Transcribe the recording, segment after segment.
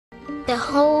The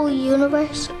whole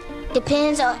universe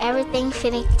depends on everything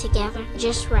fitting together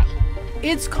just right.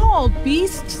 It's called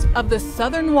Beasts of the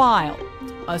Southern Wild,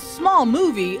 a small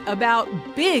movie about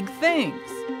big things.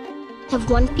 If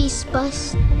one piece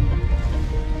busts,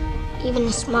 even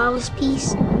the smallest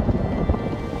piece,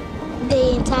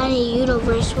 the entire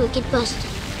universe will get busted.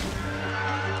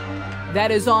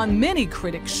 That is on many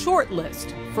critics'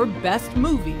 shortlist for Best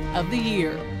Movie of the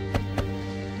Year.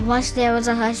 Once there was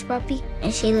a hush puppy,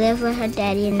 and she lived with her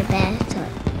daddy in the bathtub.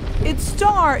 Its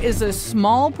star is a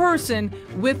small person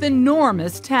with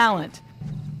enormous talent.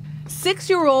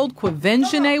 6-year-old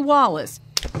Quevenzhane Wallis,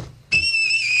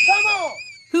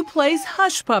 who plays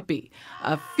Hush Puppy,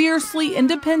 a fiercely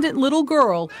independent little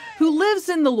girl who lives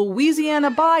in the Louisiana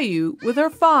bayou with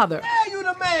her father. Yeah, you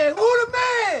the man! Who the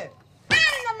man?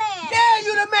 I'm the man! Yeah,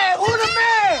 you the man! Who the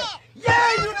man?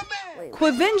 Yeah, you the man!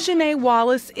 Quevenzhane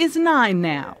Wallis is 9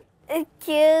 now.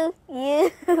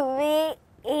 Quevenzhane.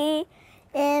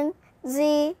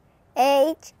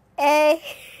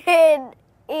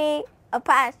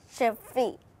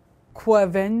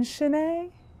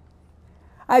 Quevenzhane?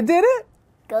 I did it?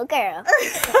 Go girl. And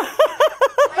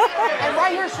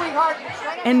right here, sweetheart.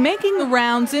 And making the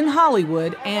rounds in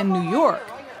Hollywood and New York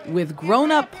with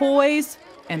grown-up poise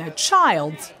and a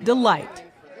child's delight.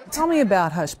 Tell me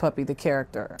about Hush Puppy, the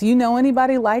character. Do you know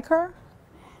anybody like her?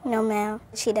 No, ma'am.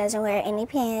 She doesn't wear any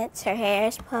pants. Her hair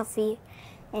is puffy.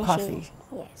 And Puffy?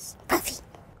 Yes. Puffy.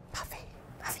 Puffy.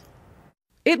 Puffy.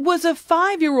 It was a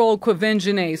 5-year-old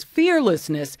Quevenzhane's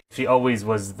fearlessness. She always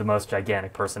was the most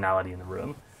gigantic personality in the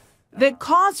room. That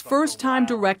caused first-time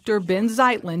director Ben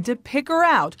Zeitlin to pick her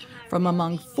out from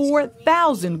among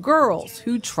 4,000 girls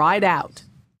who tried out.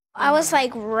 I was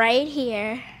like right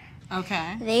here.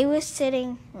 Okay. They were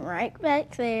sitting right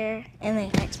back there, and they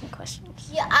asked me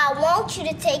questions. Yeah, I want you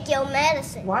to take your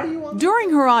medicine. Why do you want During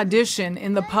her audition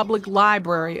in the public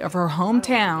library of her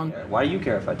hometown, Why do you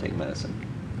care if I take medicine?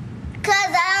 Because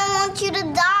I don't want you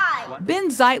to die. Ben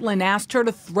Zeitlin asked her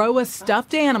to throw a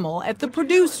stuffed animal at the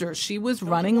producer she was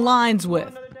running lines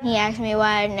with. He asked me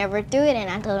why I never threw it, and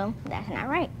I told him that's not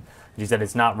right. She said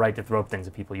it's not right to throw things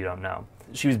at people you don't know.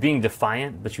 She was being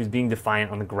defiant, but she was being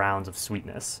defiant on the grounds of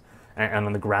sweetness and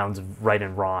on the grounds of right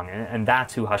and wrong, and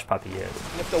that's who Hush Puppy is.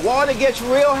 If the water gets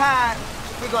real high,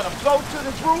 we're gonna float to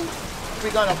the roof,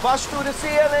 we're gonna bust through the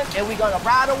ceiling, and we're gonna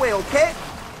ride away, okay?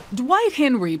 Dwight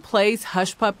Henry plays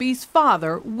Hush Puppy's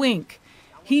father, Wink.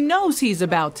 He knows he's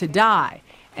about to die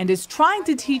and is trying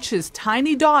to teach his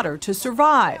tiny daughter to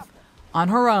survive on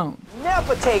her own.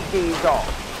 Never take these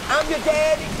off. I'm your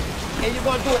daddy, and you're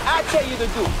gonna do what I tell you to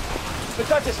do.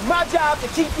 Because it's my job to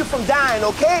keep you from dying,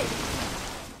 okay?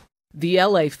 The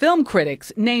LA Film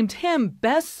Critics named him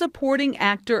Best Supporting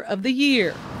Actor of the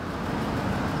Year.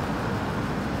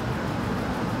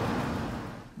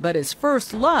 But his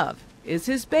first love is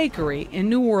his bakery in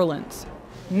New Orleans.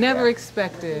 Never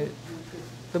expected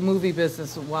the movie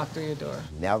business would walk through your door.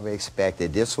 Never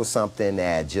expected. This was something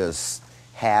that just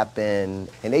happened.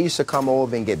 And they used to come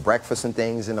over and get breakfast and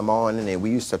things in the morning, and we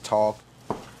used to talk.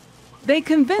 They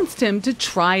convinced him to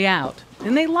try out,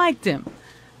 and they liked him.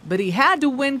 But he had to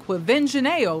win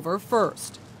Quevenzhane over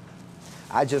first.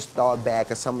 I just thought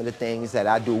back of some of the things that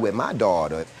I do with my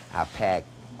daughter. I packed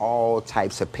all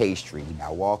types of pastry. I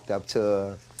walked up to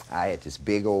her. I had this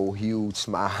big old huge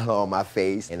smile on my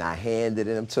face, and I handed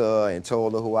them to her and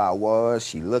told her who I was.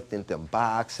 She looked in them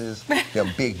boxes,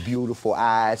 them big beautiful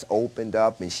eyes opened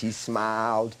up, and she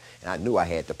smiled, and I knew I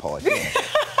had the part.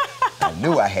 I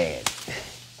knew I had.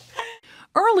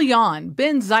 Early on,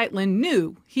 Ben Zeitlin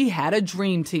knew he had a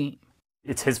dream team.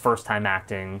 It's his first time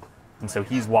acting, and so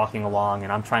he's walking along,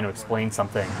 and I'm trying to explain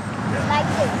something. Like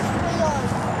this.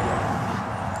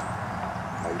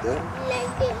 Like that?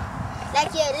 Like this.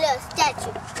 Like your little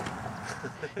statue.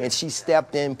 And she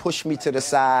stepped in, pushed me to the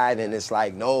side, and it's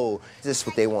like, no, this is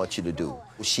what they want you to do.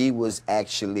 She was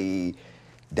actually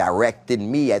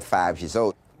directing me at 5 years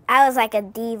old. I was like a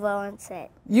diva on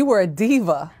set. You were a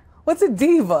diva. What's a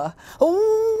diva?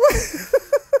 Ooh.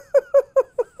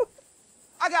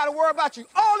 I gotta worry about you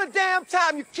all the damn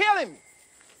time. You're killing me.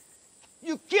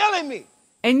 You're killing me.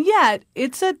 And yet,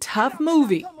 it's a tough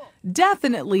movie.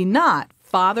 Definitely not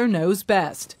Father Knows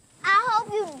Best. I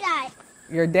hope you die.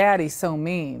 Your daddy's so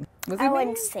mean. Was he I mean?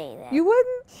 wouldn't say that. You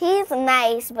wouldn't? He's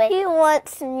nice, but he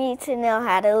wants me to know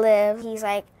how to live. He's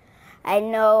like, I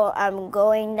know I'm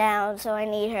going down, so I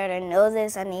need her to know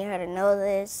this. I need her to know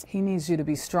this. He needs you to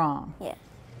be strong. Yeah.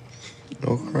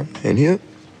 No crying. In here?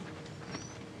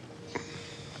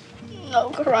 No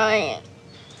crying.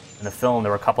 In the film,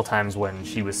 there were a couple times when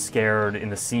she was scared in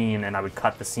the scene, and I would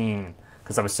cut the scene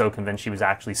because I was so convinced she was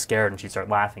actually scared, and she'd start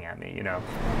laughing at me, you know.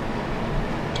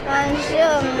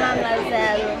 Bonjour,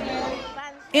 mademoiselle.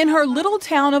 In her little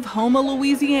town of Houma,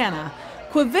 Louisiana,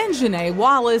 Quevenzhane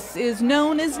Wallis is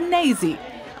known as Nazy,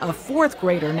 a fourth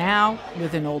grader now,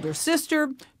 with an older sister,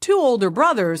 2 older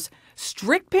brothers,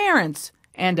 strict parents,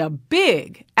 and a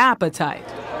big appetite.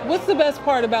 What's the best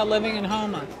part about living in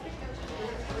Houma?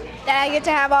 That I get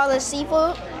to have all the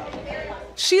seafood.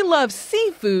 She loves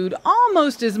seafood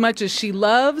almost as much as she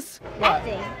loves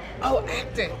Acting. Oh,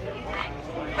 acting.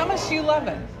 How much do you love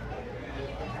it?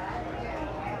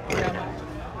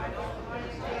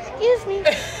 Excuse me.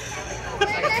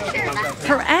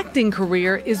 Her acting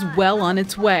career is well on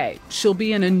its way. She'll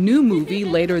be in a new movie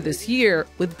later this year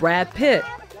with Brad Pitt.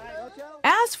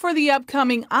 As for the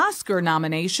upcoming Oscar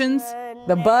nominations,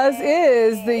 the buzz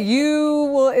is that you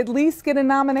will at least get a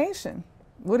nomination.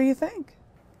 What do you think?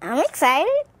 I'm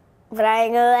excited, but I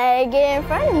ain't gonna let it get in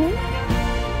front of me.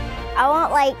 I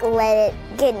won't let it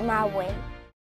get in my way.